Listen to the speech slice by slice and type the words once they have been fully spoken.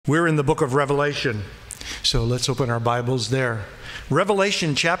We're in the book of Revelation, so let's open our Bibles there.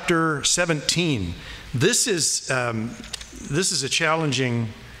 Revelation chapter 17. This is a challenging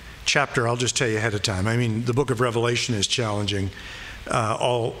chapter. I'll just tell you ahead of time. I mean, the book of Revelation is challenging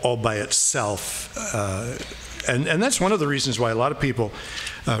all by itself, and that's one of the reasons why a lot of people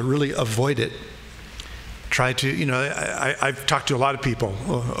really avoid it. Try to, I've talked to a lot of people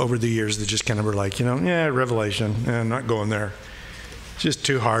over the years that just kind of were like, Revelation, I'm not going there. Just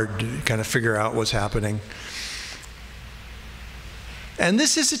too hard to kind of figure out what's happening. And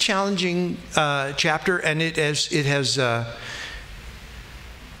this is a challenging chapter, and it has.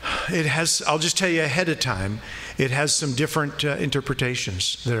 I'll just tell you ahead of time. It has some different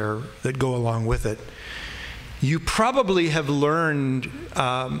interpretations that go along with it. You probably have learned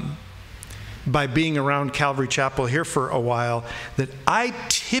by being around Calvary Chapel here for a while that I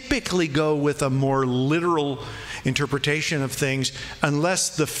typically go with a more literal interpretation of things,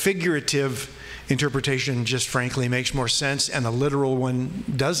 unless the figurative interpretation just frankly makes more sense and the literal one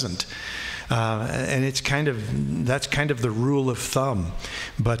doesn't. And that's kind of the rule of thumb.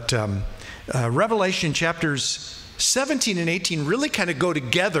 But Revelation chapters 17 and 18 really kind of go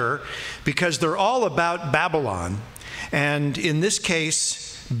together because they're all about Babylon. And in this case,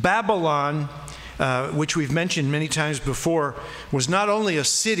 Babylon, which we've mentioned many times before, was not only a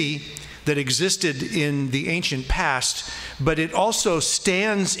city that existed in the ancient past, but it also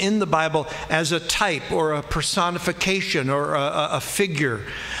stands in the Bible as a type or a personification or a figure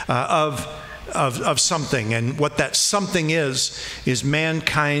of something. And what that something is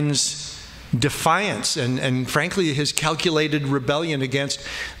mankind's defiance and frankly his calculated rebellion against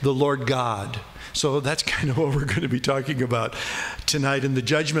the Lord God. So that's kind of what we're going to be talking about tonight in the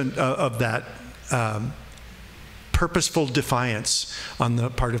judgment of that purposeful defiance on the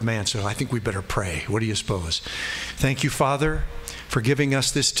part of man. So I think we better pray. What do you suppose? Thank you, Father, for giving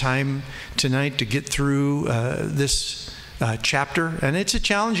us this time tonight to get through this chapter. And it's a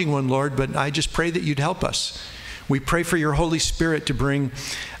challenging one, Lord, but I just pray that you'd help us. We pray for your Holy Spirit to bring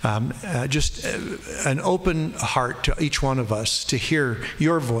just an open heart to each one of us to hear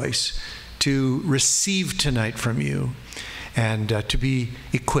your voice, to receive tonight from you, and to be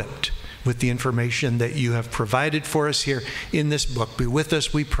equipped with the information that you have provided for us here in this book. Be with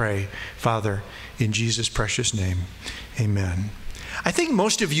us, we pray, Father, in Jesus' precious name. Amen. I think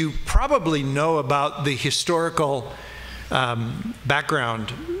most of you probably know about the historical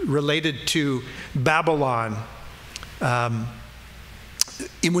background related to Babylon. When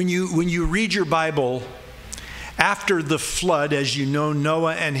you read your Bible, after the flood, as you know,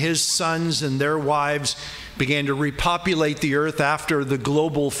 Noah and his sons and their wives began to repopulate the earth after the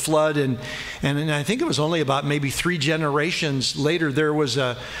global flood. And I think it was only about maybe 3 generations later, there was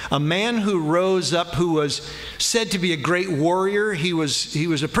a man who rose up who was said to be a great warrior. He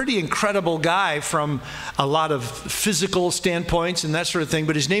was a pretty incredible guy from a lot of physical standpoints and that sort of thing.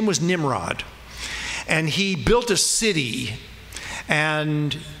 But his name was Nimrod. And he built a city.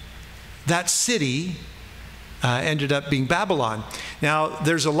 And that city ended up being Babylon. Now,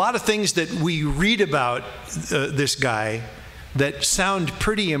 there's a lot of things that we read about this guy that sound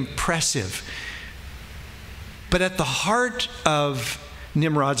pretty impressive. But at the heart of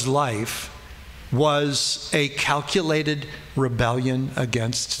Nimrod's life was a calculated rebellion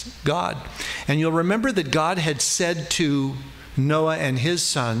against God. And you'll remember that God had said to Noah and his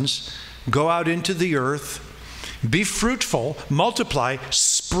sons, "Go out into the earth, be fruitful, multiply,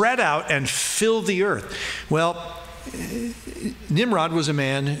 spread out, and fill the earth." Well, Nimrod was a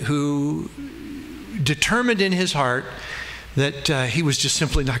man who determined in his heart that he was just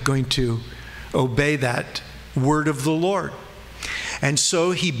simply not going to obey that word of the Lord. And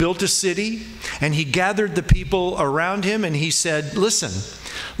so he built a city, and he gathered the people around him, and he said, "Listen,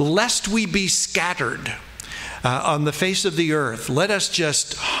 lest we be scattered on the face of the earth, let us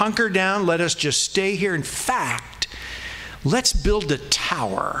just hunker down, let us just stay here. In fact, let's build a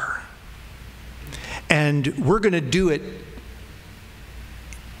tower. And we're going to do it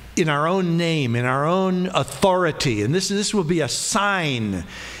in our own name, in our own authority. And this will be a sign,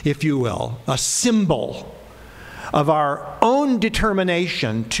 if you will, a symbol of our own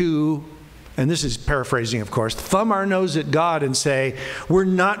determination to," and this is paraphrasing, of course, "thumb our nose at God and say, we're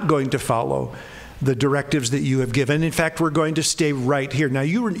not going to follow the directives that you have given. In fact, we're going to stay right here." Now,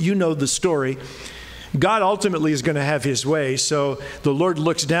 you know the story. God ultimately is going to have his way. So the Lord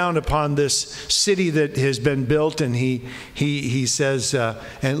looks down upon this city that has been built, and he says,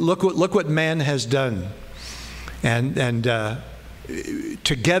 "And look what man has done." And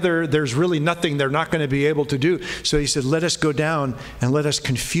together, there's really nothing they're not going to be able to do. So he said, "Let us go down and let us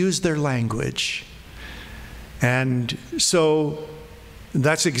confuse their language." And so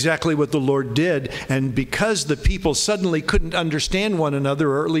That's exactly what the Lord did. And because the people suddenly couldn't understand one another,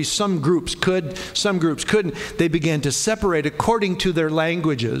 or at least some groups could, some groups couldn't, they began to separate according to their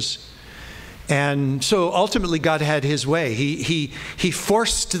languages. And so ultimately God had his way. He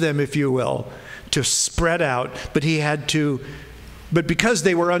forced them, if you will, to spread out, but because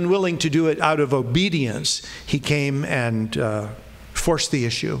they were unwilling to do it out of obedience, he came and forced the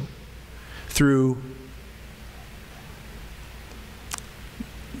issue through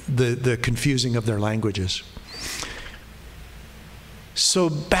the confusing of their languages. So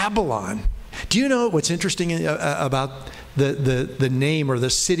Babylon, do you know what's interesting about the name or the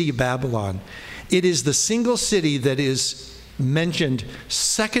city of Babylon? It is the single city that is mentioned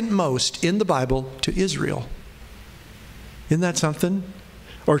second most in the Bible to Israel. Isn't that something?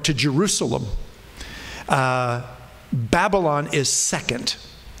 Or to Jerusalem. Babylon is second.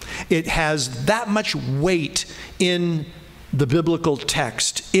 It has that much weight in the biblical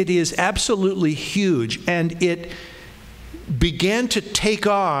text. It is absolutely huge, and it began to take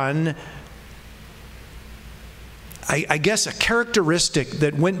on, I guess, a characteristic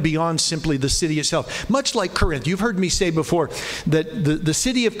that went beyond simply the city itself. Much like Corinth. You've heard me say before that the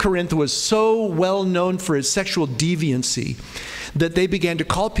city of Corinth was so well known for its sexual deviancy that they began to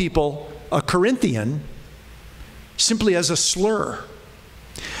call people a Corinthian simply as a slur.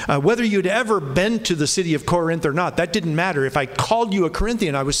 Whether you'd ever been to the city of Corinth or not, that didn't matter. If I called you a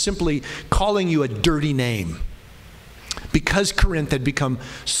Corinthian, I was simply calling you a dirty name. Because Corinth had become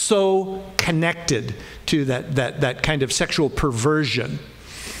so connected to that kind of sexual perversion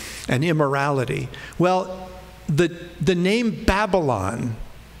and immorality. Well, the name Babylon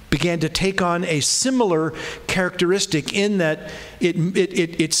began to take on a similar characteristic in that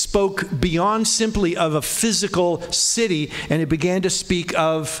it spoke beyond simply of a physical city, and it began to speak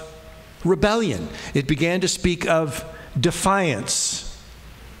of rebellion. It began to speak of defiance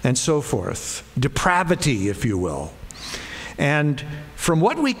and so forth, depravity, if you will. And from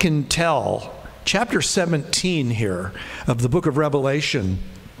what we can tell, chapter 17 here of the book of Revelation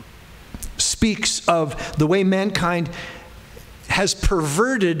speaks of the way mankind has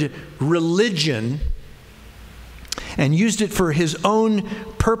perverted religion and used it for his own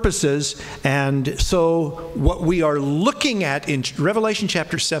purposes. And so what we are looking at in Revelation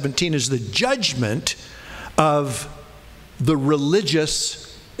chapter 17 is the judgment of the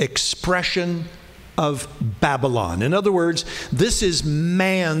religious expression of Babylon. In other words, this is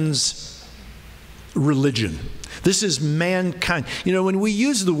man's religion. This is mankind. You know, when we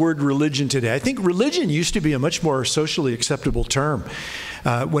use the word religion today, I think religion used to be a much more socially acceptable term.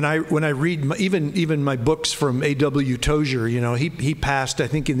 When I read even my books from A.W. Tozier, you know, he passed, I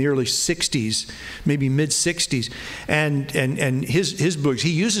think, in the early 60s, maybe mid-60s, and his books,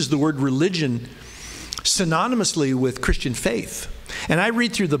 he uses the word religion synonymously with Christian faith. And I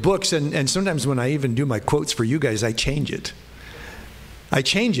read through the books, and sometimes when I even do my quotes for you guys, I change it. I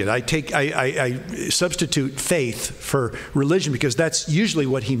substitute faith for religion, because that's usually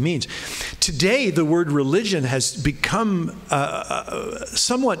what he means. Today, the word religion has become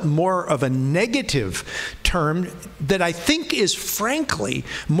somewhat more of a negative term that I think is frankly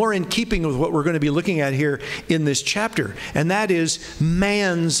more in keeping with what we're going to be looking at here in this chapter. And that is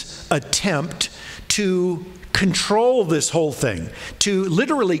man's attempt to control this whole thing, to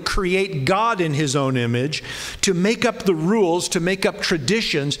literally create God in his own image, to make up the rules, to make up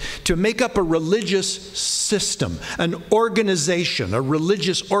traditions, to make up a religious system, an organization, a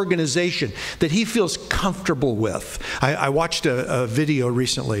religious organization that he feels comfortable with. I watched a video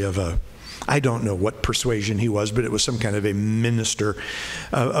recently of I don't know what persuasion he was, but it was some kind of a minister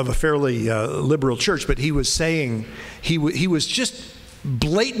of a fairly liberal church. But he was saying, he was just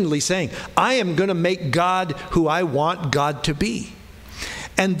blatantly saying, I am going to make God who I want God to be.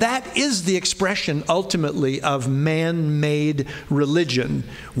 And that is the expression ultimately of man-made religion.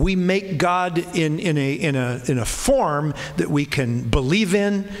 We make God in a form that we can believe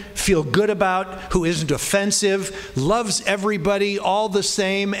in, feel good about, who isn't offensive, loves everybody all the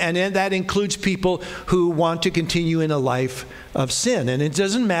same, and that includes people who want to continue in a life of sin. And it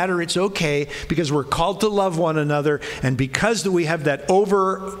doesn't matter, it's okay, because we're called to love one another, and because we have that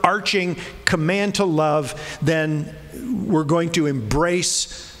overarching command to love, then we're going to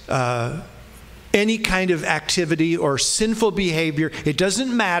embrace any kind of activity or sinful behavior. It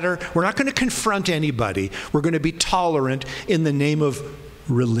doesn't matter. We're not going to confront anybody. We're going to be tolerant in the name of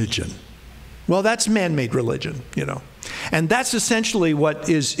religion. Well, that's man-made religion, you know. And that's essentially what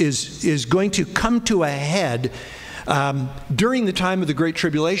is going to come to a head during the time of the Great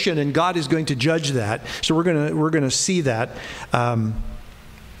Tribulation, and God is going to judge that. So we're going to see that.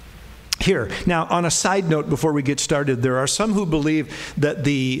 here. Now, on a side note before we get started, there are some who believe that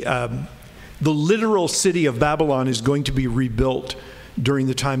the literal city of Babylon is going to be rebuilt during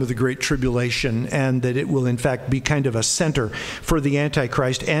the time of the Great Tribulation, and that it will in fact be kind of a center for the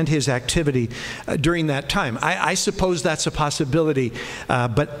Antichrist and his activity during that time. I suppose that's a possibility,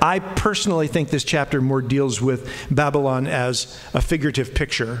 but I personally think this chapter more deals with Babylon as a figurative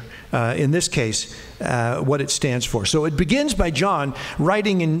picture, in this case, what it stands for. So it begins by John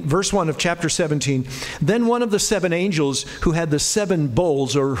writing in verse 1 of chapter 17, "Then one of the seven angels who had the seven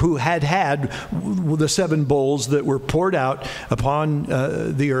bowls, or who had the seven bowls that were poured out upon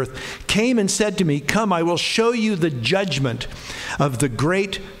the earth, came and said to me, 'Come, I will show you the judgment of the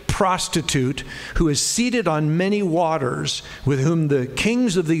great prostitute who is seated on many waters, with whom the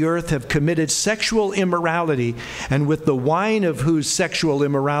kings of the earth have committed sexual immorality, and with the wine of whose sexual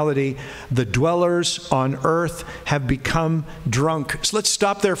immorality the dwellers on earth have become drunk.'" So let's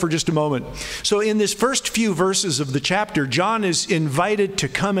stop there for just a moment. So in this first few verses of the chapter, John is invited to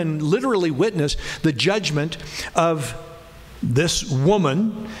come and literally witness the judgment of this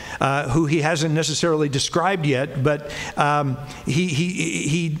woman, who he hasn't necessarily described yet, but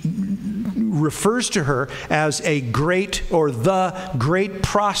he refers to her as a great, or the great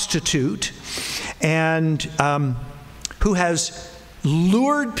prostitute, and who has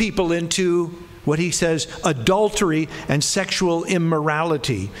lured people into what he says adultery and sexual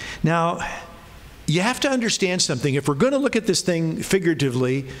immorality. Now, you have to understand something. If we're going to look at this thing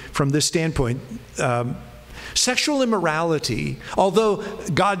figuratively from this standpoint, sexual immorality, although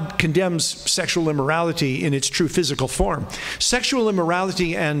God condemns sexual immorality in its true physical form, sexual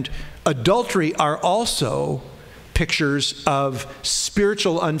immorality and adultery are also pictures of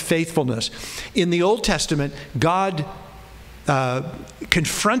spiritual unfaithfulness. In the Old Testament, God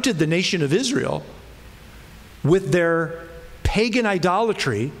confronted the nation of Israel with their pagan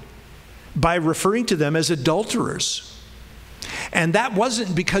idolatry by referring to them as adulterers. And that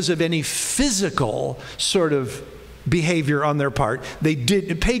wasn't because of any physical sort of behavior on their part.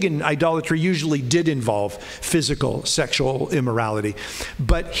 Pagan idolatry usually did involve physical sexual immorality,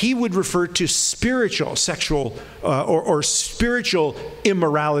 but he would refer to spiritual sexual or spiritual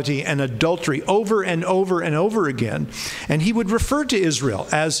immorality and adultery over and over and over again. And he would refer to Israel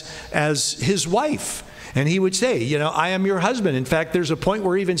as his wife. And he would say, I am your husband. In fact, there's a point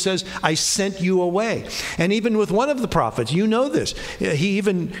where he even says, I sent you away. And even with one of the prophets, you know this, he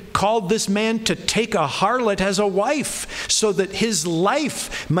even called this man to take a harlot as a wife, so that his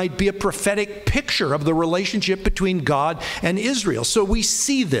life might be a prophetic picture of the relationship between God and Israel. So we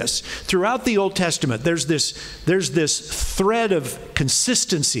see this throughout the Old Testament. There's this thread of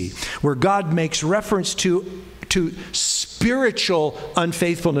consistency where God makes reference to spiritual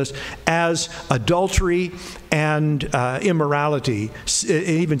unfaithfulness as adultery and immorality,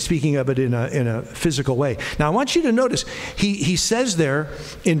 even speaking of it in a physical way. Now, I want you to notice, he says there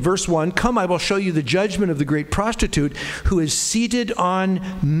in verse 1, "Come, I will show you the judgment of the great prostitute who is seated on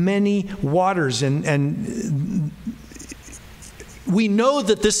many waters." And we know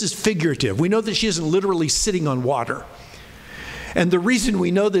that this is figurative. We know that she isn't literally sitting on water. And the reason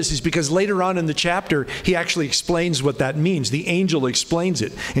we know this is because later on in the chapter, he actually explains what that means. The angel explains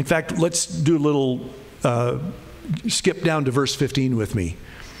it. In fact, let's do a little skip down to verse 15 with me.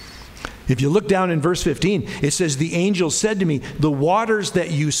 If you look down in verse 15, it says, "The angel said to me, 'The waters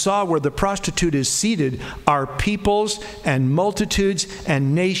that you saw where the prostitute is seated are peoples and multitudes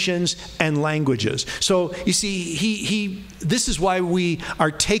and nations and languages.'" So you see, this is why we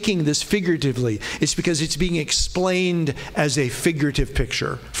are taking this figuratively. It's because it's being explained as a figurative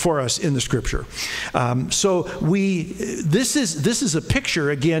picture for us in the Scripture. This is a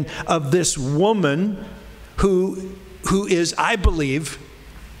picture again of this woman who is, I believe,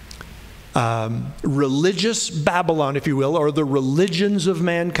 religious Babylon, if you will, or the religions of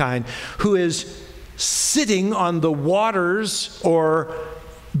mankind, who is sitting on the waters or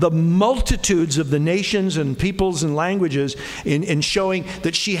the multitudes of the nations and peoples and languages in showing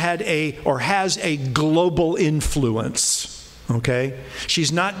that she had has a global influence. Okay?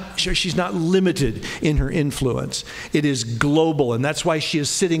 She's not limited in her influence. It is global, and that's why she is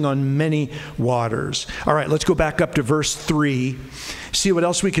sitting on many waters. All right, let's go back up to verse 3. See what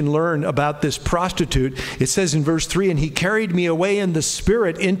else we can learn about this prostitute. It says in verse 3, "And he carried me away in the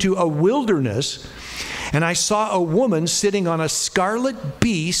spirit into a wilderness, and I saw a woman sitting on a scarlet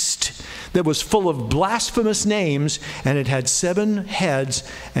beast that was full of blasphemous names, and it had 7 heads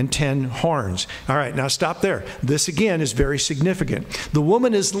and 10 horns." All right, now stop there. This again is very significant. The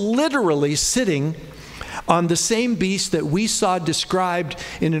woman is literally sitting on the same beast that we saw described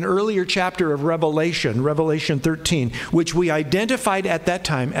in an earlier chapter of Revelation, Revelation 13, which we identified at that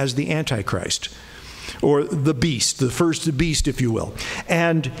time as the Antichrist, or the beast, the first beast, if you will.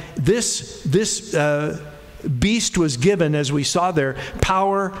 And this beast was given, as we saw there,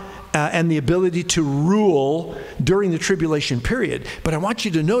 power and the ability to rule during the tribulation period. But I want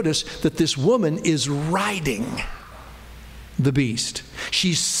you to notice that this woman is riding the beast.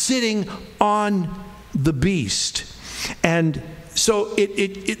 She's sitting on the beast. And so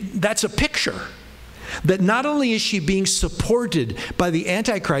that's a picture that not only is she being supported by the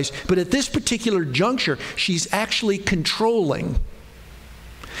Antichrist, but at this particular juncture, she's actually controlling.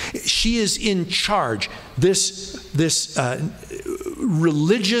 She is in charge. This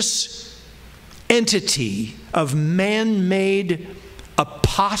religious entity of man-made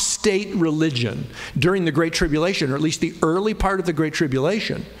apostate religion during the Great Tribulation, or at least the early part of the Great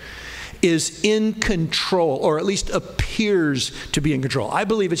Tribulation, is in control, or at least appears to be in control. I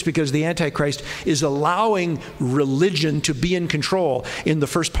believe it's because the Antichrist is allowing religion to be in control in the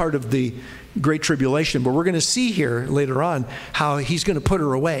first part of the Great Tribulation. But we're going to see here later on how he's going to put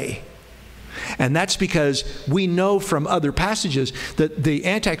her away. And that's because we know from other passages that the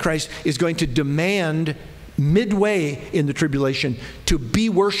Antichrist is going to demand midway in the tribulation to be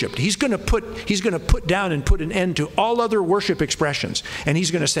worshiped. He's going to put down and put an end to all other worship expressions. And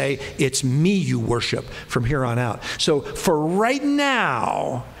he's going to say, it's me you worship from here on out. So for right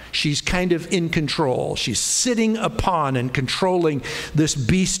now, she's kind of in control. She's sitting upon and controlling this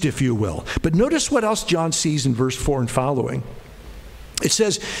beast, if you will. But notice what else John sees in verse 4 and following. It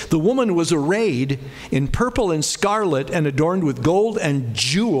says, the woman was arrayed in purple and scarlet and adorned with gold and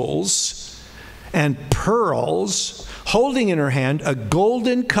jewels and pearls, holding in her hand a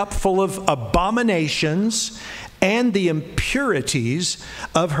golden cup full of abominations and the impurities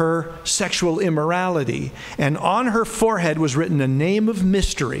of her sexual immorality. And on her forehead was written a name of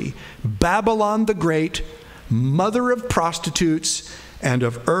mystery, Babylon the Great, mother of prostitutes and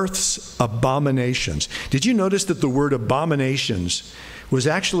of earth's abominations. Did you notice that the word abominations was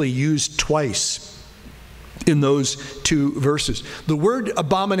actually used twice in those two verses? The word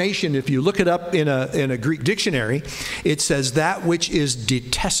abomination, if you look it up in a Greek dictionary, it says that which is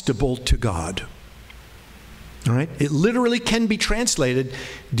detestable to God. All right? It literally can be translated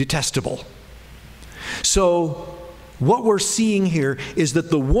detestable. So what we're seeing here is that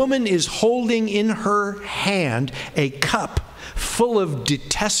the woman is holding in her hand a cup full of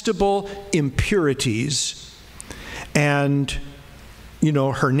detestable impurities, and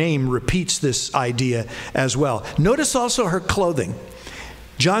her name repeats this idea as well. Notice also her clothing.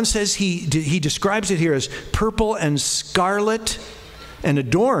 John says he describes it here as purple and scarlet and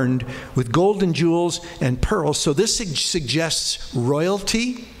adorned with gold and jewels and pearls. So this suggests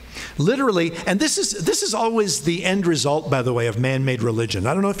royalty. Literally, and this is always the end result, by the way, of man-made religion.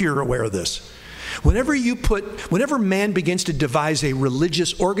 I don't know if you're aware of this. Whenever man begins to devise a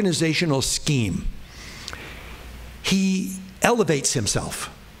religious organizational scheme, he elevates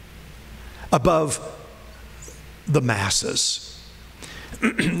himself above the masses.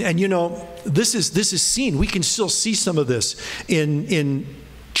 And this is seen. We can still see some of this in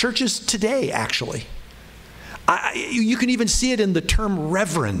churches today, actually. You can even see it in the term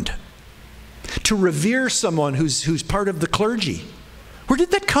reverend. To revere someone who's part of the clergy. Where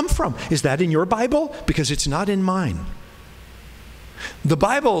did that come from? Is that in your Bible? Because it's not in mine. The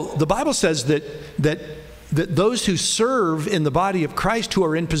Bible says that those who serve in the body of Christ, who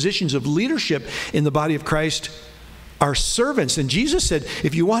are in positions of leadership in the body of Christ, are servants. And Jesus said,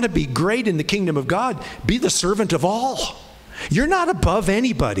 if you want to be great in the kingdom of God, be the servant of all. You're not above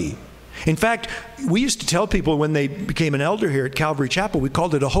anybody. In fact, we used to tell people when they became an elder here at Calvary Chapel, we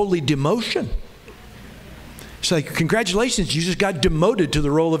called it a holy demotion. It's like, congratulations, you just got demoted to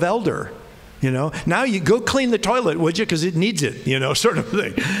the role of elder. Now you go clean the toilet, would you? Because it needs it, sort of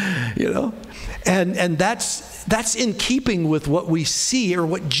thing. And that's in keeping with what we see, or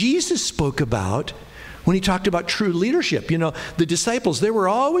what Jesus spoke about when he talked about true leadership. The disciples, they were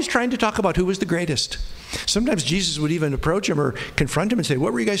always trying to talk about who was the greatest. Sometimes Jesus would even approach them or confront them and say,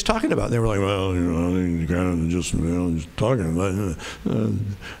 what were you guys talking about? And they were like, well, kind of just talking about it.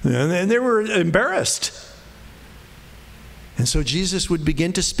 And they were embarrassed. And so Jesus would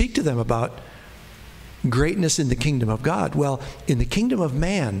begin to speak to them about greatness in the kingdom of God. Well, in the kingdom of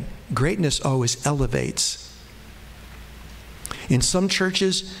man, greatness always elevates. In some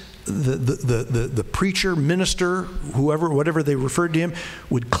churches, the preacher, minister, whatever they referred to him,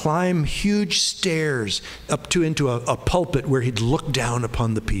 would climb huge stairs up into a pulpit where he'd look down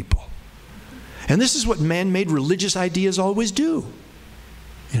upon the people. And this is what man-made religious ideas always do.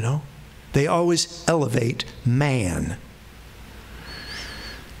 They always elevate man.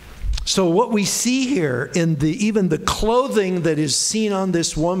 So what we see here in even the clothing that is seen on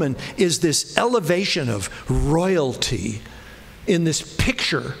this woman is this elevation of royalty in this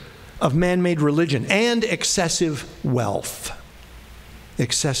picture of man-made religion and excessive wealth.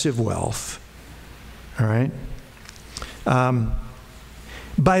 Excessive wealth. All right?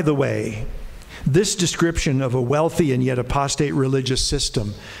 By the way, this description of a wealthy and yet apostate religious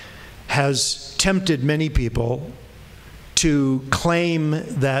system has tempted many people to claim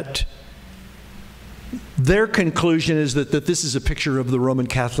that their conclusion is that this is a picture of the Roman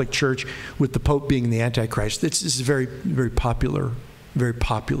Catholic Church with the Pope being the Antichrist. This is a very, very popular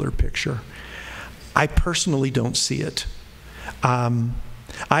picture. I personally don't see it.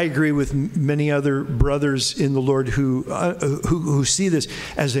 I agree with many other brothers in the Lord who see this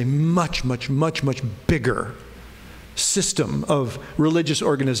as a much, much, much, much bigger system of religious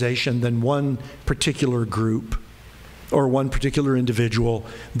organization than one particular group or one particular individual.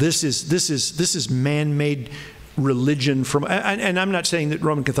 This is man-made religion from, and I'm not saying that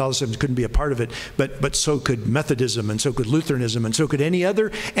Roman Catholicism couldn't be a part of it, but so could Methodism, and so could Lutheranism, and so could any other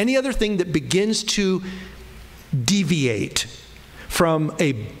thing that begins to deviate from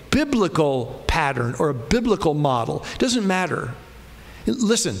a biblical pattern or a biblical model. It doesn't matter.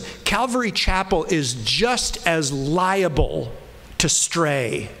 Listen, Calvary Chapel is just as liable to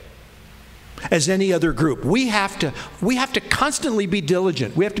stray as any other group. We have to constantly be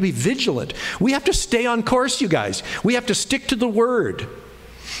diligent. We have to be vigilant. We have to stay on course, you guys. We have to stick to the Word.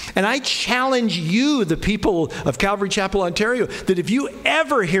 And I challenge you, the people of Calvary Chapel, Ontario, that if you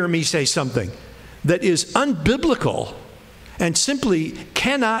ever hear me say something that is unbiblical and simply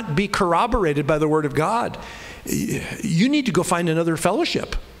cannot be corroborated by the Word of God, you need to go find another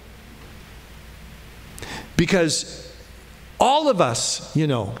fellowship. Because all of us,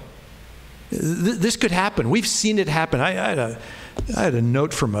 this could happen. We've seen it happen. I had a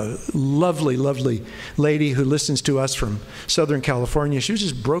note from a lovely, lovely lady who listens to us from Southern California. She was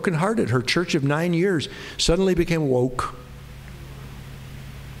just brokenhearted. Her church of 9 years suddenly became woke.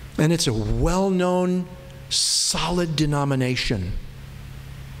 And it's a well-known, solid denomination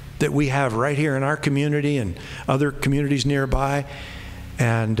that we have right here in our community and other communities nearby.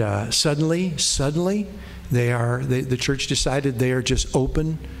 And suddenly, the church decided they are just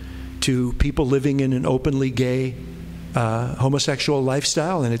open to people living in an openly gay homosexual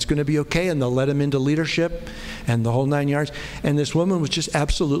lifestyle, and it's going to be okay, and they'll let them into leadership and the whole 9 yards. And this woman was just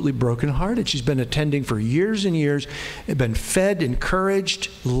absolutely brokenhearted. She's been attending for years and years, been fed, encouraged,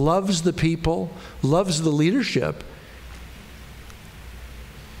 loves the people, loves the leadership.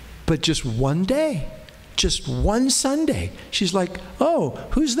 But just one day, just one Sunday, she's like, oh,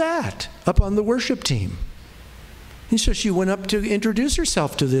 who's that up on the worship team? And so she went up to introduce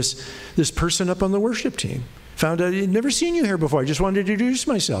herself to this person up on the worship team. Found out, I'd never seen you here before. I just wanted to introduce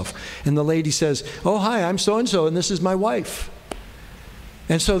myself. And the lady says, oh, hi, I'm so-and-so, and this is my wife.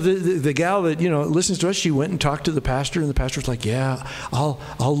 And so the gal that, listens to us, she went and talked to the pastor, and the pastor was like, yeah, I'll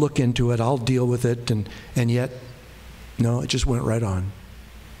look into it. I'll deal with it. And yet, no, it just went right on.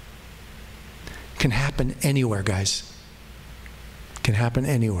 Can happen anywhere, guys. Can happen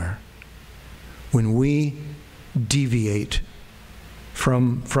anywhere. When we deviate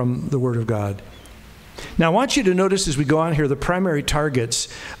from the Word of God. Now, I want you to notice as we go on here the primary targets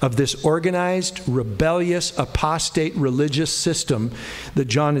of this organized, rebellious, apostate religious system that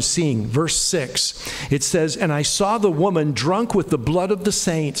John is seeing. Verse 6, it says, and I saw the woman drunk with the blood of the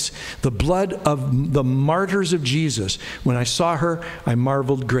saints, the blood of the martyrs of Jesus. When I saw her, I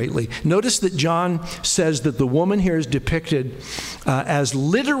marveled greatly. Notice that John says that the woman here is depicted as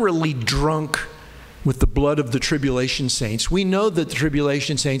literally drunk with the blood of the tribulation saints. We know that the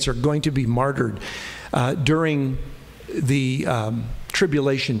tribulation saints are going to be martyred during the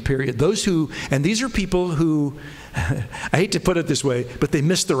tribulation period. And these are people who, I hate to put it this way, but they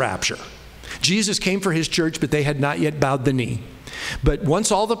missed the rapture. Jesus came for his church, but they had not yet bowed the knee. But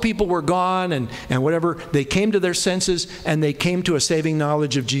once all the people were gone and whatever, they came to their senses and they came to a saving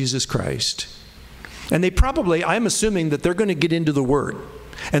knowledge of Jesus Christ. And they probably, I'm assuming that they're going to get into the Word.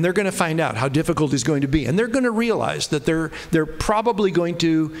 And they're going to find out how difficult it's going to be. And they're going to realize that they're probably going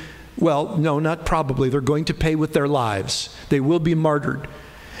to, well, no, not probably. They're going to pay with their lives. They will be martyred.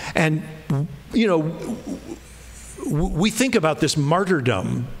 And, we think about this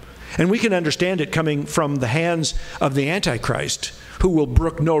martyrdom, and we can understand it coming from the hands of the Antichrist, who will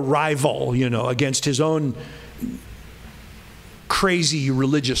brook no rival, against his own crazy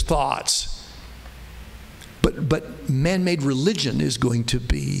religious thoughts. But man-made religion is going to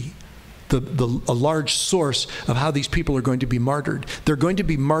be a large source of how these people are going to be martyred. They're going to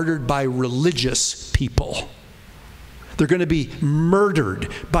be martyred by religious people. They're going to be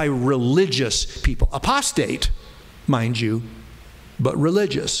murdered by religious people. Apostate, mind you, but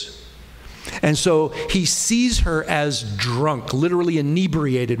religious. And so he sees her as drunk, literally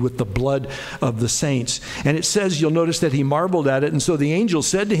inebriated with the blood of the saints. And it says, you'll notice that he marveled at it. And so the angel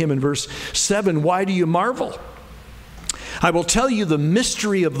said to him in verse 7, why do you marvel? I will tell you the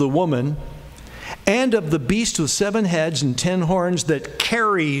mystery of the woman and of the beast with 7 heads and 10 horns that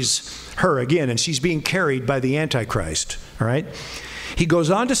carries her again. And she's being carried by the Antichrist. All right. He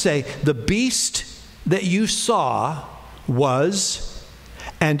goes on to say, the beast that you saw was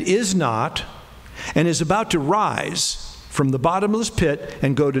and is not, and is about to rise from the bottomless pit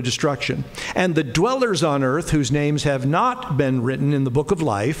and go to destruction. And the dwellers on earth, whose names have not been written in the book of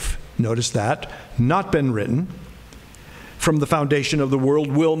life, notice that, not been written, from the foundation of the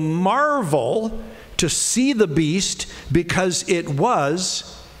world, will marvel to see the beast, because it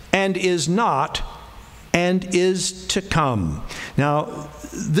was, and is not, and is to come. Now,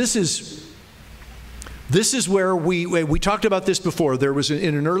 this is where we talked about this before. There was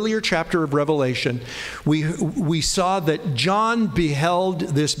in an earlier chapter of Revelation, we saw that John beheld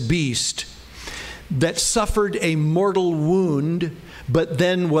this beast that suffered a mortal wound, but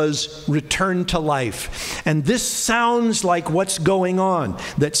then was returned to life. And this sounds like what's going on,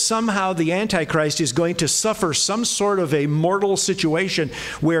 that somehow the Antichrist is going to suffer some sort of a mortal situation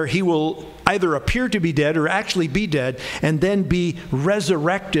where he will either appear to be dead or actually be dead, and then be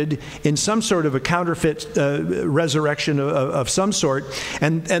resurrected in some sort of a counterfeit resurrection of some sort.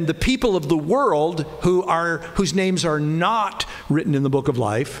 And the people of the world whose names are not written in the book of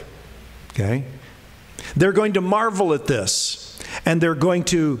life, okay, they're going to marvel at this. And they're going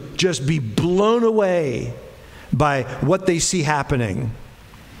to just be blown away by what they see happening.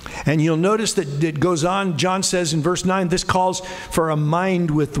 And you'll notice that it goes on, John says in verse 9, this calls for a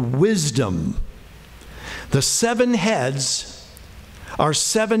mind with wisdom. The 7 heads are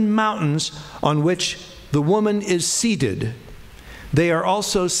 7 mountains on which the woman is seated. They are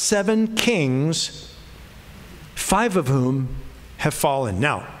also 7 kings, 5 of whom have fallen.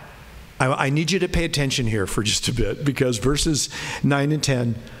 Now, I need you to pay attention here for just a bit, because verses 9 and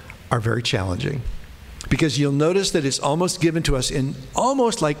 10 are very challenging. Because you'll notice that it's almost given to us in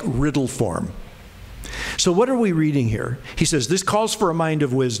almost like riddle form. So what are we reading here? He says, this calls for a mind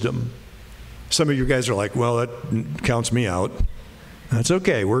of wisdom. Some of you guys are like, well, that counts me out. That's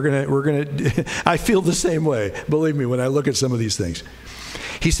okay. We're gonna I feel the same way. Believe me, when I look at some of these things.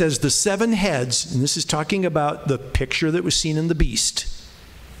 He says the 7 heads, and this is talking about the picture that was seen in the beast,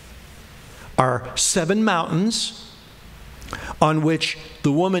 are 7 mountains on which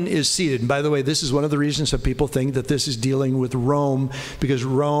the woman is seated. And by the way, this is one of the reasons that people think that this is dealing with Rome, because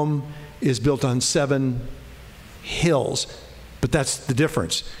Rome is built on 7 hills. But that's the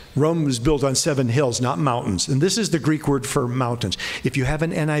difference. Rome was built on 7 hills, not mountains. And this is the Greek word for mountains. If you have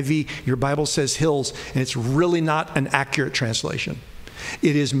an NIV, your Bible says hills, and it's really not an accurate translation.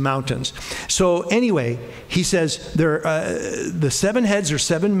 It is mountains. So anyway, he says the 7 heads are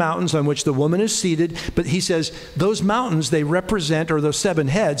 7 mountains on which the woman is seated. But he says those mountains, they represent, or those 7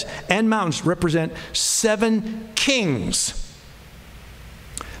 heads and mountains represent 7 kings.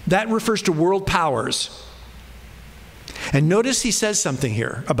 That refers to world powers. And notice he says something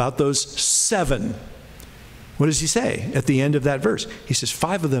here about those 7. What does he say at the end of that verse? He says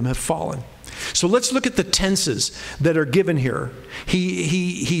 5 of them have fallen. So let's look at the tenses that are given here.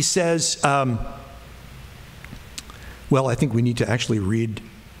 He says, well, I think we need to actually read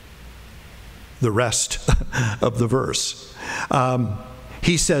the rest of the verse.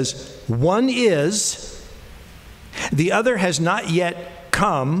 He says, one is, the other has not yet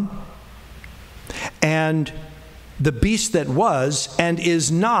come, and the beast that was and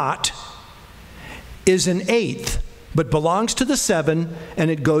is not is an 8th, but belongs to the 7, and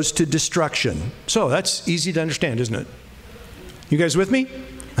it goes to destruction. So that's easy to understand, isn't it? You guys with me?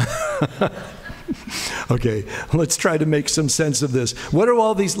 Okay, let's try to make some sense of this. What are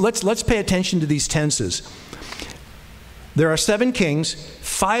all these? Let's pay attention to these tenses. There are 7 kings,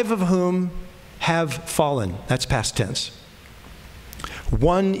 5 of whom have fallen. That's past tense.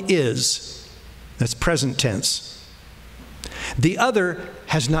 One is, that's present tense. The other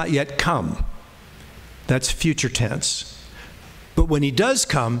has not yet come. That's future tense. But when he does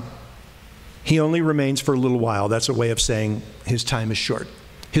come, he only remains for a little while. That's a way of saying his time is short.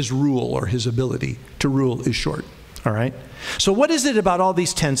 His rule, or his ability to rule, is short. All right? So what is it about all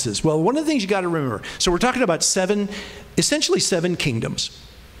these tenses? Well, one of the things you got to remember, so we're talking about 7, essentially 7 kingdoms.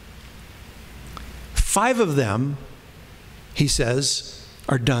 5 of them, he says,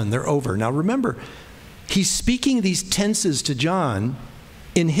 are done. They're over. Now remember, he's speaking these tenses to John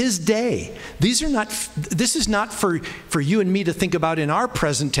in his day. This is not for you and me to think about in our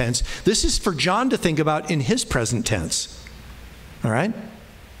present tense. This is for John to think about in his present tense. All right?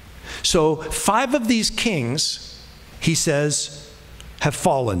 So 5 of these kings, he says, have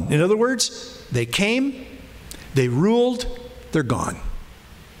fallen. In other words, they came, they ruled, they're gone.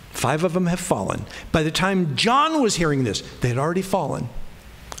 5 of them have fallen. By the time John was hearing this, they had already fallen.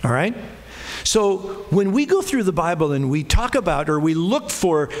 All right? So when we go through the Bible and we talk about or we look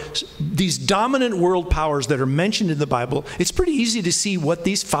for these dominant world powers that are mentioned in the Bible, it's pretty easy to see what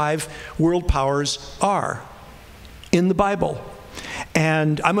these 5 world powers are in the Bible.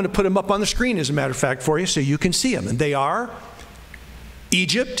 And I'm going to put them up on the screen, as a matter of fact, for you so you can see them. And they are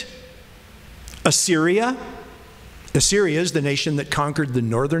Egypt, Assyria. Assyria is the nation that conquered the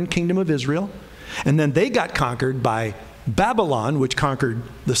northern kingdom of Israel. And then they got conquered by Babylon, which conquered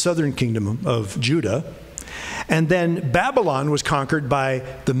the southern kingdom of Judah. And then Babylon was conquered by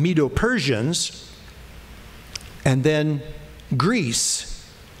the Medo-Persians. And then Greece,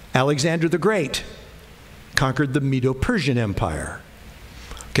 Alexander the Great, conquered the Medo-Persian Empire.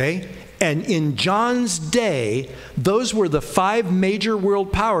 Okay? And in John's day, those were the 5 major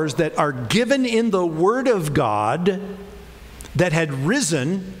world powers that are given in the Word of God that had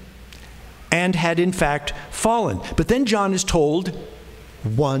risen and had in fact fallen. But then John is told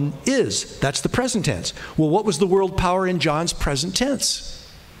one is. That's the present tense. Well, what was the world power in John's present tense?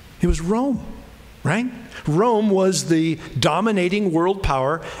 It was Rome, right? Rome was the dominating world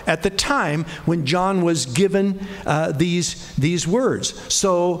power at the time when John was given these words.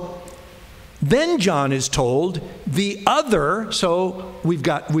 So then John is told the other, so we've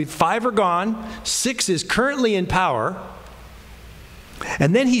 5 are gone, 6 is currently in power,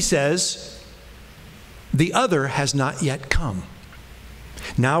 and then he says, the other has not yet come.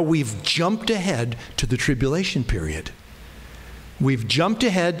 Now we've jumped ahead to the tribulation period. We've jumped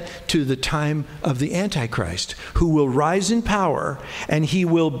ahead to the time of the Antichrist, who will rise in power, and he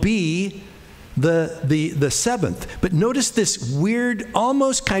will be the 7th. But notice this weird,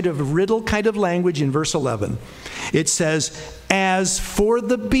 almost kind of riddle kind of language in verse 11. It says, as for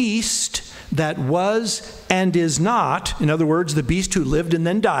the beast that was and is not, in other words, the beast who lived and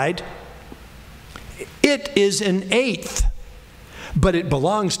then died, it is an 8th, but it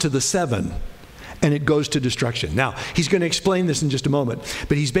belongs to the 7, and it goes to destruction. Now, he's going to explain this in just a moment,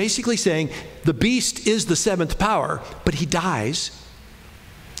 but he's basically saying the beast is the 7th power, but he dies.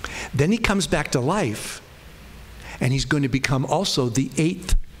 Then he comes back to life, and he's going to become also the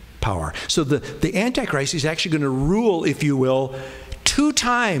 8th power. So the Antichrist is actually going to rule, if you will, 2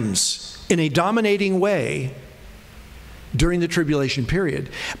 times in a dominating way during the tribulation period.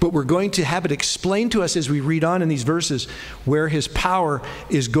 But we're going to have it explained to us as we read on in these verses where his power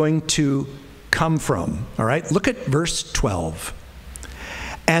is going to come from. All right? Look at verse 12.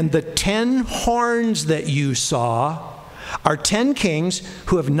 And the 10 horns that you saw are 10 kings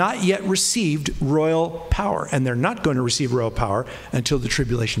who have not yet received royal power. And they're not going to receive royal power until the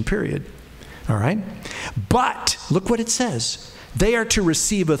tribulation period. All right? But look what it says. They are to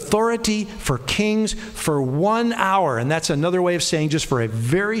receive authority for kings for 1 hour. And that's another way of saying just for a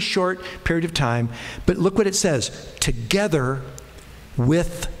very short period of time. But look what it says. Together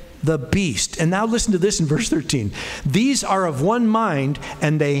with the beast. And now listen to this in verse 13. These are of one mind,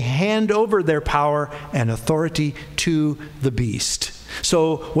 and they hand over their power and authority to the beast.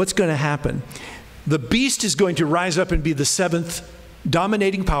 So what's going to happen? The beast is going to rise up and be the 7th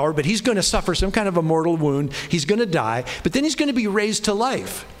dominating power, but he's going to suffer some kind of a mortal wound. He's going to die, but then he's going to be raised to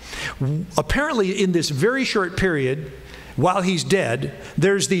life. Apparently, in this very short period, while he's dead,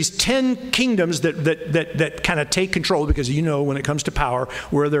 there's these 10 kingdoms that kind of take control, because you know when it comes to power,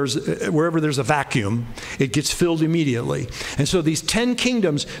 wherever there's a vacuum, it gets filled immediately. And so these 10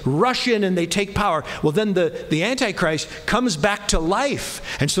 kingdoms rush in and they take power. Well, then the Antichrist comes back to life.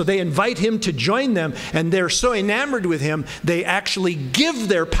 And so they invite him to join them, and they're so enamored with him, they actually give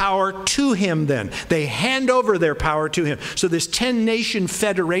their power to him then. They hand over their power to him. So this 10-nation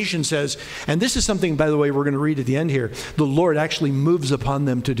federation says, and this is something, by the way, we're going to read at the end here, the Lord actually moves upon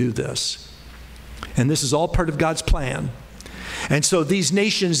them to do this. And this is all part of God's plan. And so these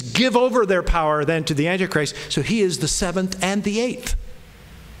nations give over their power then to the Antichrist. So he is the 7th and the 8th.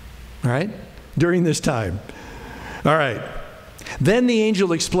 All right? During this time. All right. Then the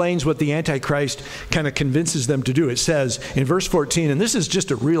angel explains what the Antichrist kind of convinces them to do. It says in verse 14, and this is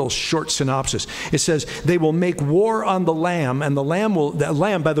just a real short synopsis. It says, they will make war on the Lamb, and the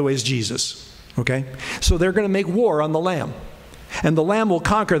Lamb, by the way, is Jesus. Okay? So they're going to make war on the Lamb. And the Lamb will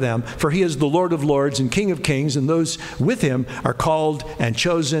conquer them, for he is the Lord of lords and King of kings, and those with him are called and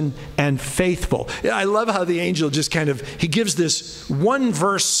chosen and faithful. I love how the angel just he gives this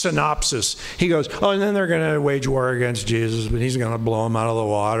one-verse synopsis. He goes, oh, and then they're going to wage war against Jesus, but he's going to blow them out of the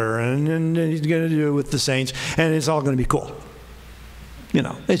water, and he's going to do it with the saints, and it's all going to be cool.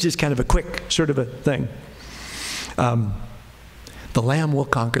 It's just kind of a quick sort of a thing. The Lamb will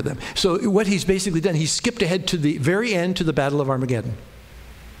conquer them. So what he's basically done, he skipped ahead to the very end, to the Battle of Armageddon.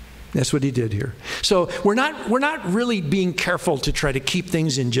 That's what he did here. So we're not really being careful to try to keep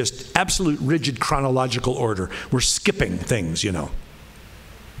things in just absolute rigid chronological order. We're skipping things,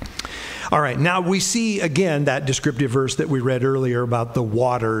 All right, now we see again that descriptive verse that we read earlier about the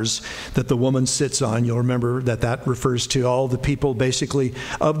waters that the woman sits on. You'll remember that refers to all the people basically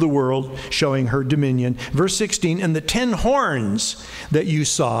of the world, showing her dominion. Verse 16, and the 10 horns that you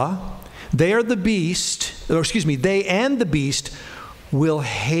saw, they and the beast will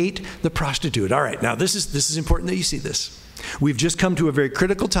hate the prostitute. All right, now this is important that you see this. We've just come to a very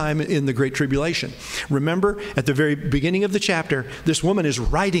critical time in the Great Tribulation. Remember, at the very beginning of the chapter, this woman is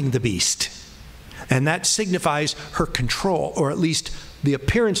riding the beast. And that signifies her control, or at least the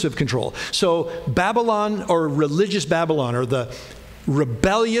appearance of control. So Babylon, or religious Babylon, or the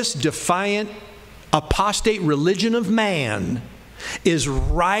rebellious, defiant, apostate religion of man, is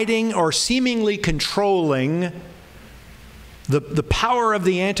riding or seemingly controlling the power of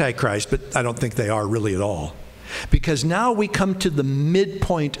the Antichrist. But I don't think they are really at all. Because now we come to the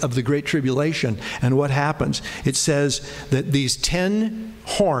midpoint of the Great Tribulation, and what happens? It says that these 10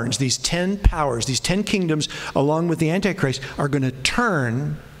 horns, these 10 powers, these 10 kingdoms, along with the Antichrist, are going to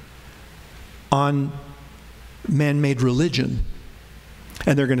turn on man-made religion.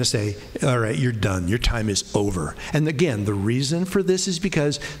 And they're going to say, all right, you're done. Your time is over. And again, the reason for this is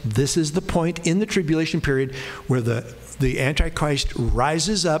because this is the point in the tribulation period where the Antichrist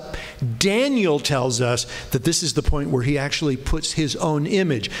rises up. Daniel tells us that this is the point where he actually puts his own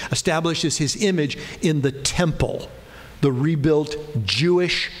image, establishes his image in the temple, the rebuilt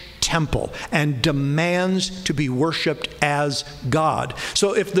Jewish temple, and demands to be worshiped as God.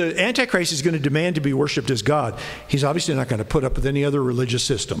 So if the Antichrist is going to demand to be worshiped as God, he's obviously not going to put up with any other religious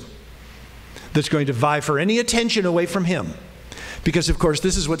system that's going to vie for any attention away from him. Because, of course,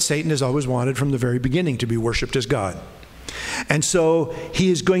 this is what Satan has always wanted from the very beginning, to be worshiped as God. And so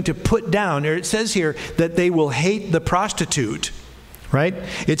he is going to put down, or it says here, that they will hate the prostitute. Right?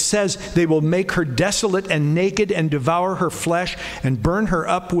 It says they will make her desolate and naked and devour her flesh and burn her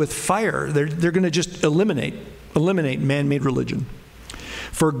up with fire. They're going to just eliminate man-made religion.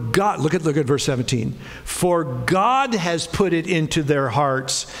 For God, look at verse 17. For God has put it into their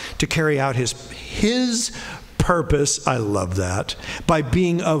hearts to carry out his purpose. I love that. By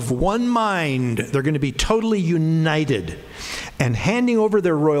being of one mind, they're going to be totally united and handing over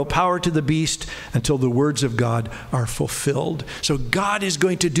their royal power to the beast until the words of God are fulfilled. So God is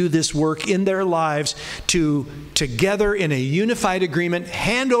going to do this work in their lives to, together in a unified agreement,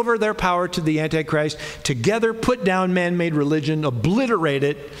 hand over their power to the Antichrist, together put down man-made religion, obliterate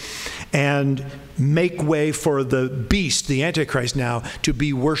it, and make way for the beast, the Antichrist now, to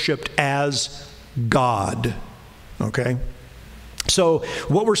be worshiped as God. Okay? So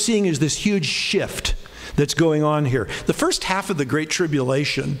what we're seeing is this huge shift that's going on here. The first half of the Great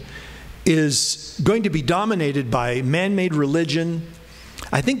Tribulation is going to be dominated by man-made religion.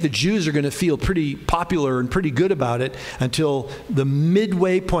 I think the Jews are going to feel pretty popular and pretty good about it until the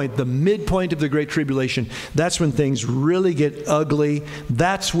midway point, the midpoint of the Great Tribulation. That's when things really get ugly.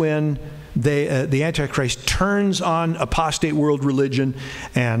 That's when the Antichrist turns on apostate world religion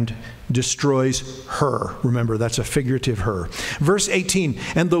and destroys her. Remember, that's a figurative her. Verse 18,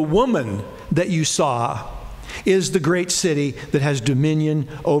 and the woman that you saw is the great city that has dominion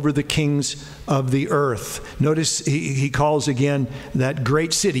over the kings of the earth. Notice he calls again that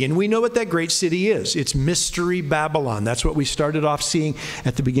great city. And we know what that great city is. It's Mystery Babylon. That's what we started off seeing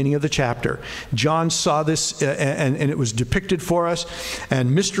at the beginning of the chapter. John saw this and it was depicted for us.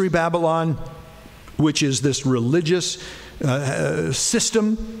 And Mystery Babylon, which is this religious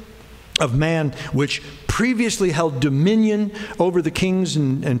system of man, which previously held dominion over the kings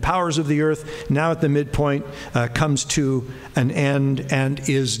and powers of the earth, now at the midpoint comes to an end and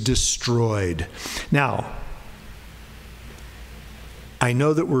is destroyed. Now, I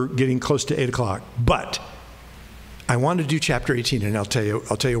know that we're getting close to 8 o'clock, but I want to do chapter 18, and I'll tell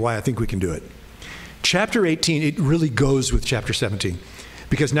you why I think we can do it. Chapter 18, it really goes with chapter 17,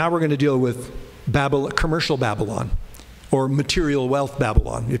 because now we're going to deal with commercial Babylon, or material wealth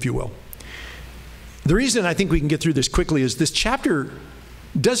Babylon, if you will. The reason I think we can get through this quickly is this chapter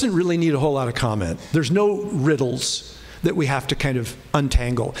doesn't really need a whole lot of comment. There's no riddles. that we have to kind of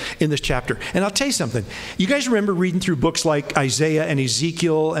untangle in this chapter. And I'll tell you something. You guys remember reading through books like Isaiah and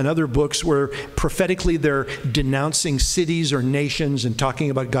Ezekiel and other books where prophetically they're denouncing cities or nations and talking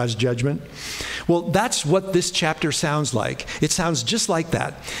about God's judgment? Well, that's what this chapter sounds like. It sounds just like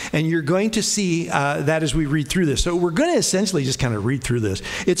that. And you're going to see that as we read through this. So we're going to essentially just kind of read through this.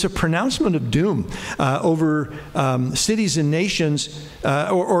 It's a pronouncement of doom over cities and nations,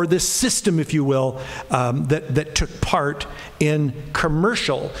 or this system, if you will, that took part in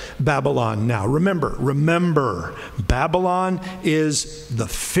commercial Babylon. Now, remember, Babylon is the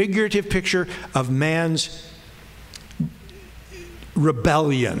figurative picture of man's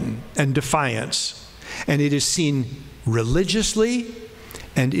rebellion and defiance. And it is seen religiously,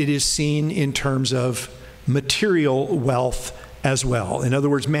 and it is seen in terms of material wealth as well. In other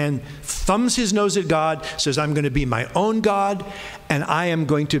words, man thumbs his nose at God, says, I'm going to be my own God, and I am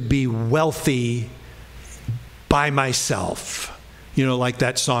going to be wealthy by myself. You know, like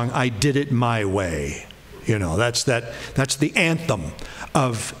that song, I Did It My Way. You know, that's the anthem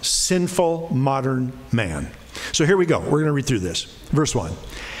of sinful modern man. So here we go. We're going to read through this. Verse 1.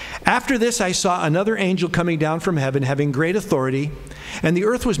 After this, I saw another angel coming down from heaven, having great authority, and the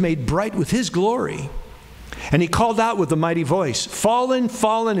earth was made bright with his glory. And he called out with a mighty voice, Fallen,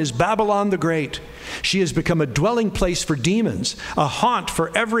 fallen is Babylon the Great. She has become a dwelling place for demons, a haunt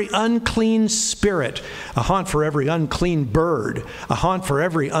for every unclean spirit, a haunt for every unclean bird, a haunt for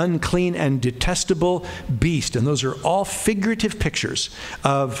every unclean and detestable beast. And those are all figurative pictures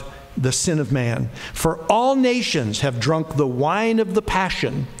of the sin of man. For all nations have drunk the wine of the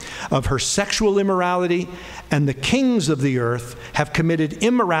passion of her sexual immorality, and the kings of the earth have committed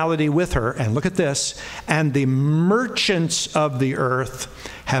immorality with her. And look at this. And the merchants of the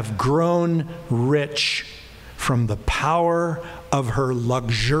earth have grown rich from the power of her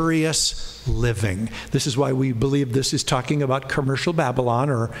luxurious living. This is why we believe this is talking about commercial Babylon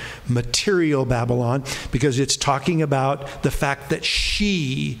or material Babylon, because it's talking about the fact that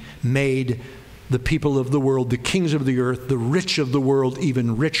she made the people of the world, the kings of the earth, the rich of the world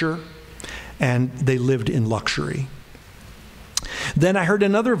even richer, and they lived in luxury. Then I heard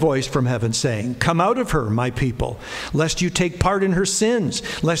another voice from heaven saying, Come out of her, my people, lest you take part in her sins,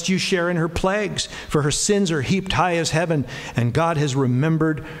 lest you share in her plagues. For her sins are heaped high as heaven, and God has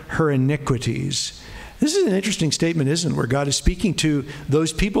remembered her iniquities. This is an interesting statement, isn't it, where God is speaking to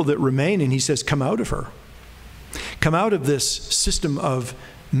those people that remain, and he says, Come out of her. Come out of this system of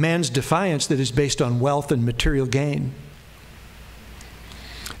man's defiance that is based on wealth and material gain.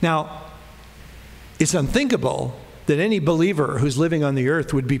 Now, it's unthinkable that any believer who's living on the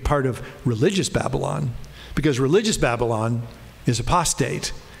earth would be part of religious Babylon, because religious Babylon is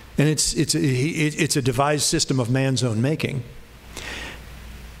apostate, and it's a devised system of man's own making.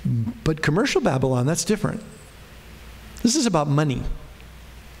 But commercial Babylon, that's different. This is about money.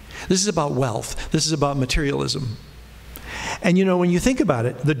 This is about wealth. This is about materialism. And you know, when you think about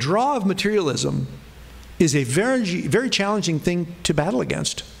it, the draw of materialism is a very, very challenging thing to battle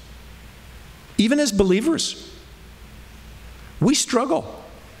against. Even as believers, we struggle.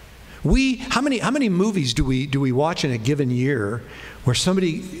 How many movies do we watch in a given year where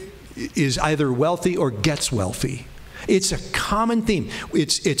somebody is either wealthy or gets wealthy? It's a common theme.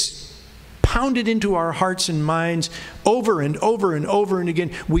 It's pounded into our hearts and minds over and over and over and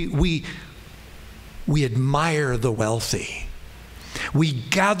again. We admire the wealthy. We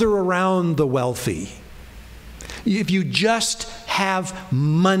gather around the wealthy. If you just have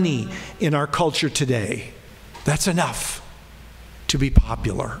money in our culture today, that's enough to be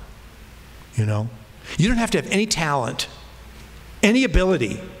popular. You know, you don't have to have any talent, any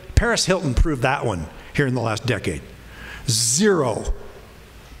ability. Paris Hilton proved that one here in the last decade. Zero.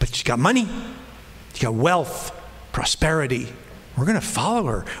 But she got money, she got wealth, prosperity. We're going to follow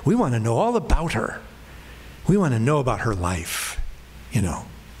her. We want to know all about her. We want to know about her life, you know.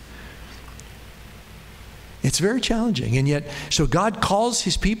 It's very challenging. And yet, so God calls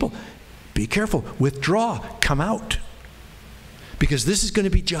his people, be careful, withdraw, come out. Because this is going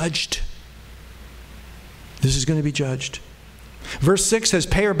to be judged. This is going to be judged. Verse 6 says,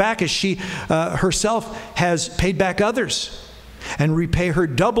 pay her back as she herself has paid back others, and repay her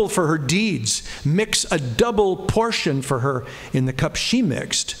double for her deeds. Mix a double portion for her in the cup she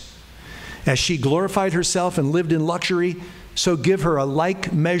mixed. As she glorified herself and lived in luxury, so give her a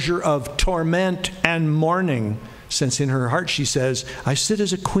like measure of torment and mourning, since in her heart she says, I sit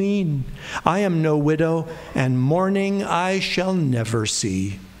as a queen. I am no widow, and mourning I shall never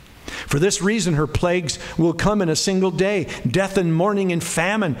see. For this reason, her plagues will come in a single day, death and mourning and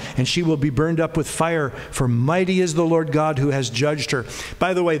famine, and she will be burned up with fire, for mighty is the Lord God who has judged her.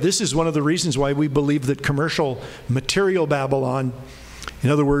 By the way, this is one of the reasons why we believe that commercial material Babylon, in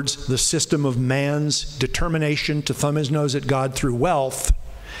other words, the system of man's determination to thumb his nose at God through wealth,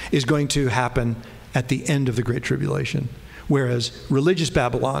 is going to happen at the end of the Great Tribulation. Whereas religious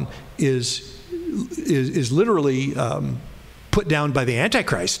Babylon is literally put down by the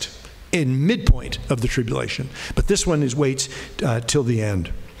Antichrist in midpoint of the tribulation. But this one waits till the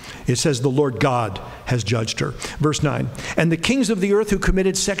end. It says the Lord God has judged her. Verse 9, and the kings of the earth who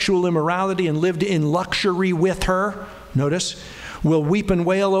committed sexual immorality and lived in luxury with her, notice, will weep and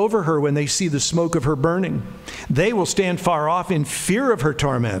wail over her when they see the smoke of her burning. They will stand far off in fear of her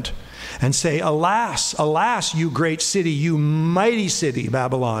torment and say, alas, alas, you great city, you mighty city,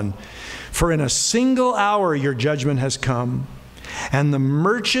 Babylon, for in a single hour your judgment has come. And the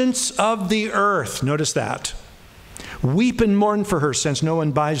merchants of the earth, notice that, weep and mourn for her, since no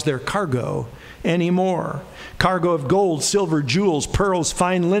one buys their cargo anymore. Cargo of gold, silver, jewels, pearls,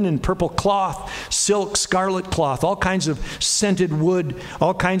 fine linen, purple cloth, silk, scarlet cloth, all kinds of scented wood,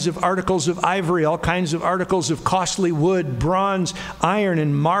 all kinds of articles of ivory, all kinds of articles of costly wood, bronze, iron,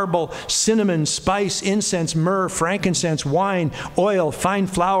 and marble, cinnamon, spice, incense, myrrh, frankincense, wine, oil, fine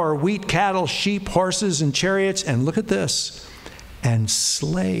flour, wheat, cattle, sheep, horses, and chariots. And look at this, and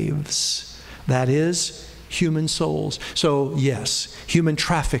slaves, that is, human souls. So yes, human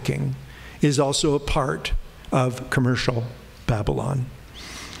trafficking is also a part of commercial Babylon.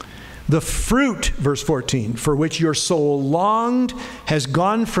 The fruit, verse 14, for which your soul longed has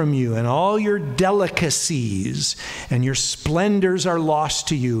gone from you, and all your delicacies and your splendors are lost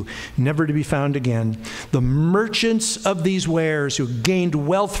to you, never to be found again. The merchants of these wares who gained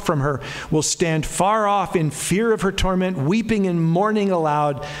wealth from her will stand far off in fear of her torment, weeping and mourning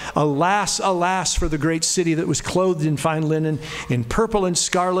aloud. Alas, alas, for the great city that was clothed in fine linen, in purple and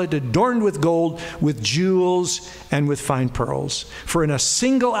scarlet, adorned with gold, with jewels, and with fine pearls. For in a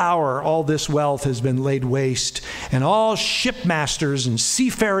single hour all this wealth has been laid waste, and all shipmasters and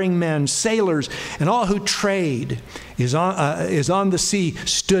seafaring men, sailors, and all who trade is on the sea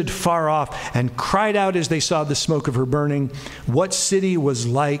stood far off and cried out as they saw the smoke of her burning. What city was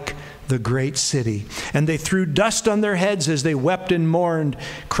like the great city? And they threw dust on their heads as they wept and mourned,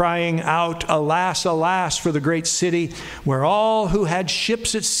 crying out, alas, alas, for the great city, where all who had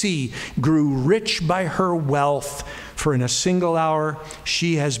ships at sea grew rich by her wealth. For in a single hour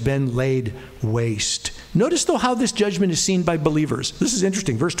she has been laid waste. Notice, though, how this judgment is seen by believers. This is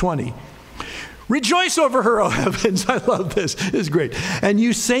interesting. Verse 20. Rejoice over her, O heavens. I love this. This is great. And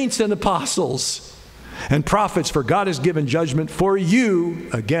you saints and apostles and prophets, for God has given judgment for you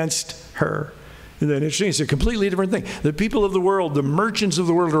against her. Isn't that interesting? It's a completely different thing. The people of the world, the merchants of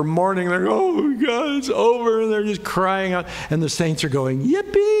the world are mourning. They're going, oh, God, it's over. And they're just crying out. And the saints are going,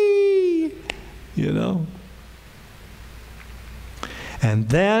 yippee, you know. And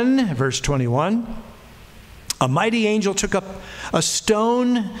then, verse 21, a mighty angel took up a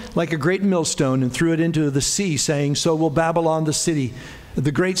stone like a great millstone and threw it into the sea, saying, so will Babylon, the city,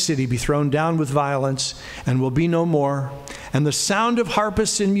 the great city, be thrown down with violence and will be no more. And the sound of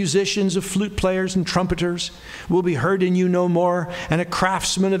harpists and musicians, of flute players and trumpeters will be heard in you no more. And a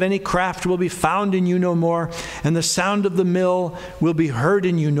craftsman of any craft will be found in you no more. And the sound of the mill will be heard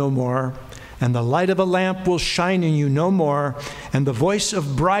in you no more. And the light of a lamp will shine in you no more. And the voice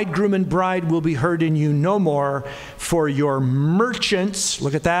of bridegroom and bride will be heard in you no more. For your merchants,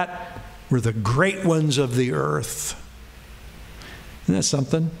 look at that, were the great ones of the earth. Isn't that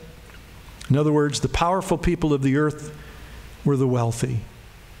something? In other words, the powerful people of the earth were the wealthy.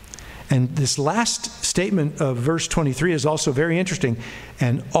 And this last statement of verse 23 is also very interesting.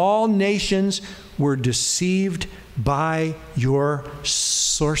 And all nations were deceived by your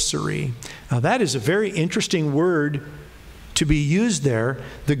sorcery. Now that is a very interesting word to be used there.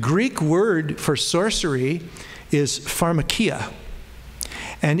 The Greek word for sorcery is pharmakia.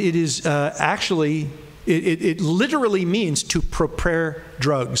 And it is actually, it literally means to prepare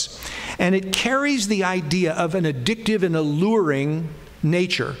drugs. And it carries the idea of an addictive and alluring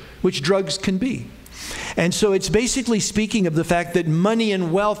nature, which drugs can be. And so it's basically speaking of the fact that money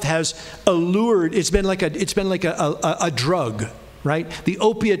and wealth has allured. It's been like a drug, right? The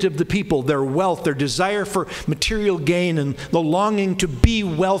opiate of the people, their wealth, their desire for material gain, and the longing to be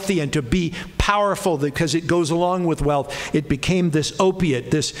wealthy and to be powerful because it goes along with wealth. It became this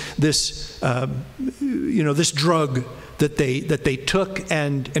opiate, this drug that they took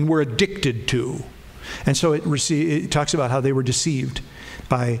and were addicted to. And so it talks about how they were deceived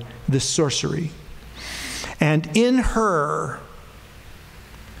by this sorcery. And in her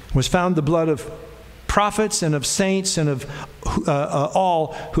was found the blood of prophets and of saints and of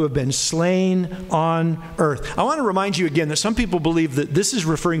all who have been slain on earth. I want to remind you again that some people believe that this is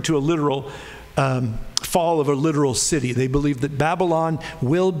referring to a literal fall of a literal city. They believe that Babylon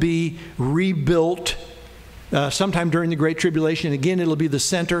will be rebuilt sometime during the Great Tribulation. Again, it'll be the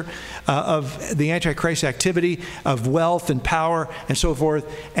center of the Antichrist activity, of wealth and power and so forth,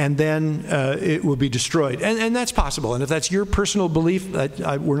 and then it will be destroyed. And that's possible. And if that's your personal belief,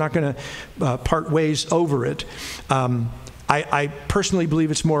 we're not going to part ways over it. I personally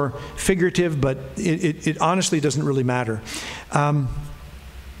believe it's more figurative, but it honestly doesn't really matter.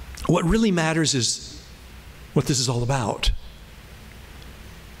 What really matters is what this is all about.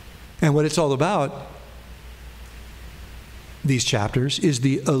 And what it's all about, these chapters, is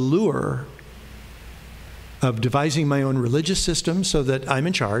the allure of devising my own religious system so that I'm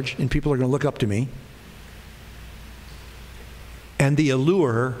in charge and people are going to look up to me, and the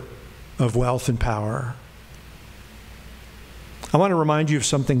allure of wealth and power. I want to remind you of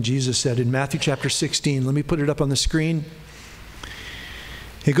something Jesus said in Matthew chapter 16. Let me put it up on the screen.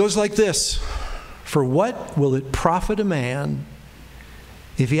 It goes like this: "For what will it profit a man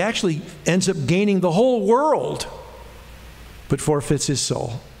if he actually ends up gaining the whole world but forfeits his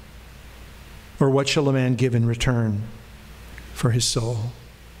soul? Or what shall a man give in return for his soul?"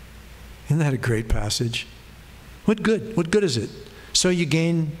 Isn't that a great passage? What good? What good is it? So you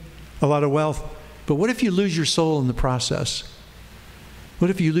gain a lot of wealth, but what if you lose your soul in the process? What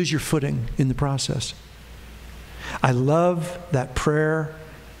if you lose your footing in the process? I love that prayer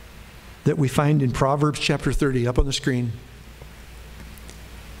that we find in Proverbs chapter 30, up on the screen.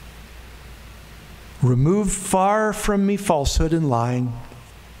 "Remove far from me falsehood and lying.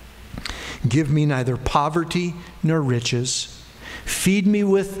 Give me neither poverty nor riches. Feed me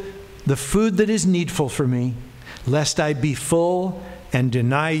with the food that is needful for me, lest I be full and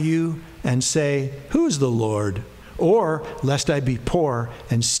deny you and say, 'Who is the Lord?' Or lest I be poor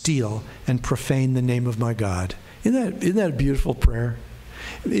and steal and profane the name of my God." Isn't that a beautiful prayer?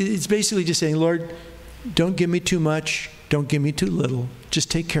 It's basically just saying, Lord, don't give me too much. Don't give me too little. Just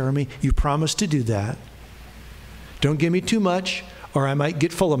take care of me. You promised to do that. Don't give me too much, or I might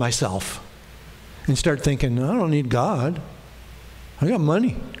get full of myself and start thinking, I don't need God. I got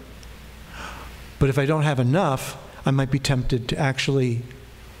money. But if I don't have enough, I might be tempted to actually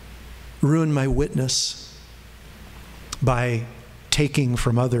ruin my witness by taking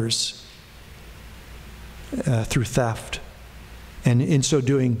from others through theft. And in so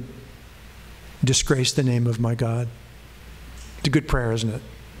doing, disgrace the name of my God. It's a good prayer, isn't it?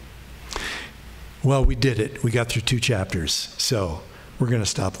 Well, we did it. We got through 2 chapters. So we're going to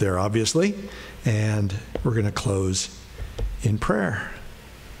stop there, obviously, and we're going to close in prayer.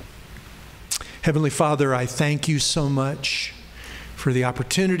 Heavenly Father, I thank you so much for the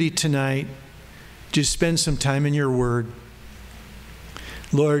opportunity tonight to spend some time in your word.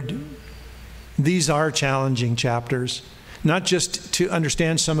 Lord, these are challenging chapters, not just to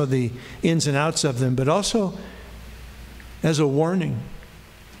understand some of the ins and outs of them, but also as a warning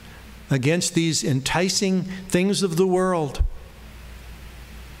against these enticing things of the world.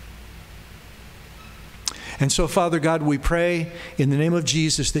 And so, Father God, we pray in the name of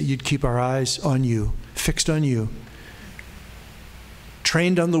Jesus that you'd keep our eyes on you, fixed on you,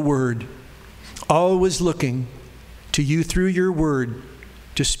 trained on the word, always looking to you through your word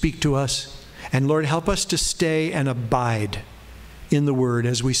to speak to us. And Lord, help us to stay and abide in the word.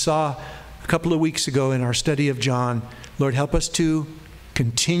 As we saw a couple of weeks ago in our study of John, Lord, help us to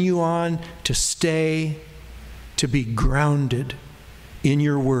continue on, to stay, to be grounded in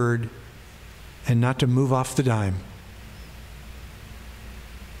your word, and not to move off the dime.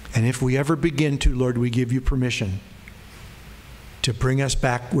 And if we ever begin to, Lord, we give you permission to bring us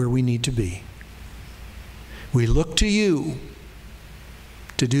back where we need to be. We look to you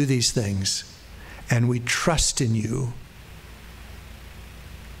to do these things, and we trust in you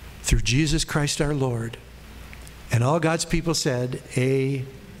through Jesus Christ our Lord. And all God's people said,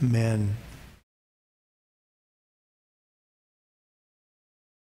 Amen.